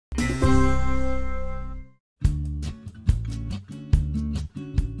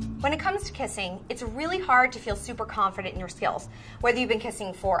When it comes to kissing, it's really hard to feel super confident in your skills, whether you've been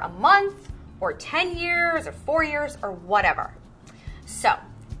kissing for a month, or 10 years, or 4 years, or whatever. So,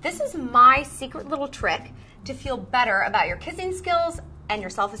 this is my secret little trick to feel better about your kissing skills and your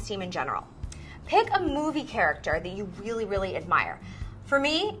self-esteem in general. Pick a movie character that you really, really admire. For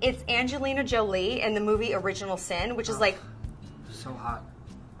me, it's Angelina Jolie in the movie Original Sin, which is like... So hot.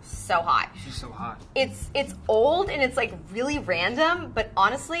 So hot. She's so hot. It's old and it's like really random, but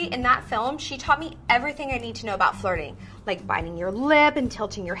honestly, in that film, she taught me everything I need to know about flirting. Like biting your lip and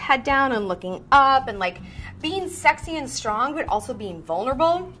tilting your head down and looking up and like being sexy and strong, but also being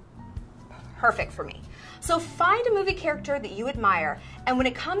vulnerable. Perfect for me. So find a movie character that you admire, and when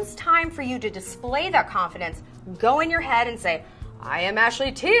it comes time for you to display that confidence, go in your head and say, I am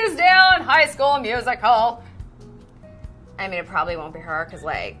Ashley Teasdale in High School Musical. I mean, it probably won't be her because,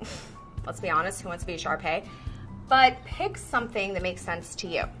 like, let's be honest, who wants to be a Sharpay? But pick something that makes sense to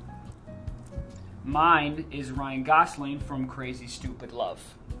you. Mine is Ryan Gosling from Crazy Stupid Love.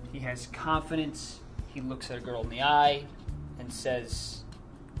 He has confidence. He looks at a girl in the eye and says,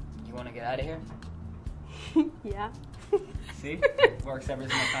 you want to get out of here? Yeah. See? Works every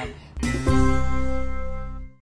single time.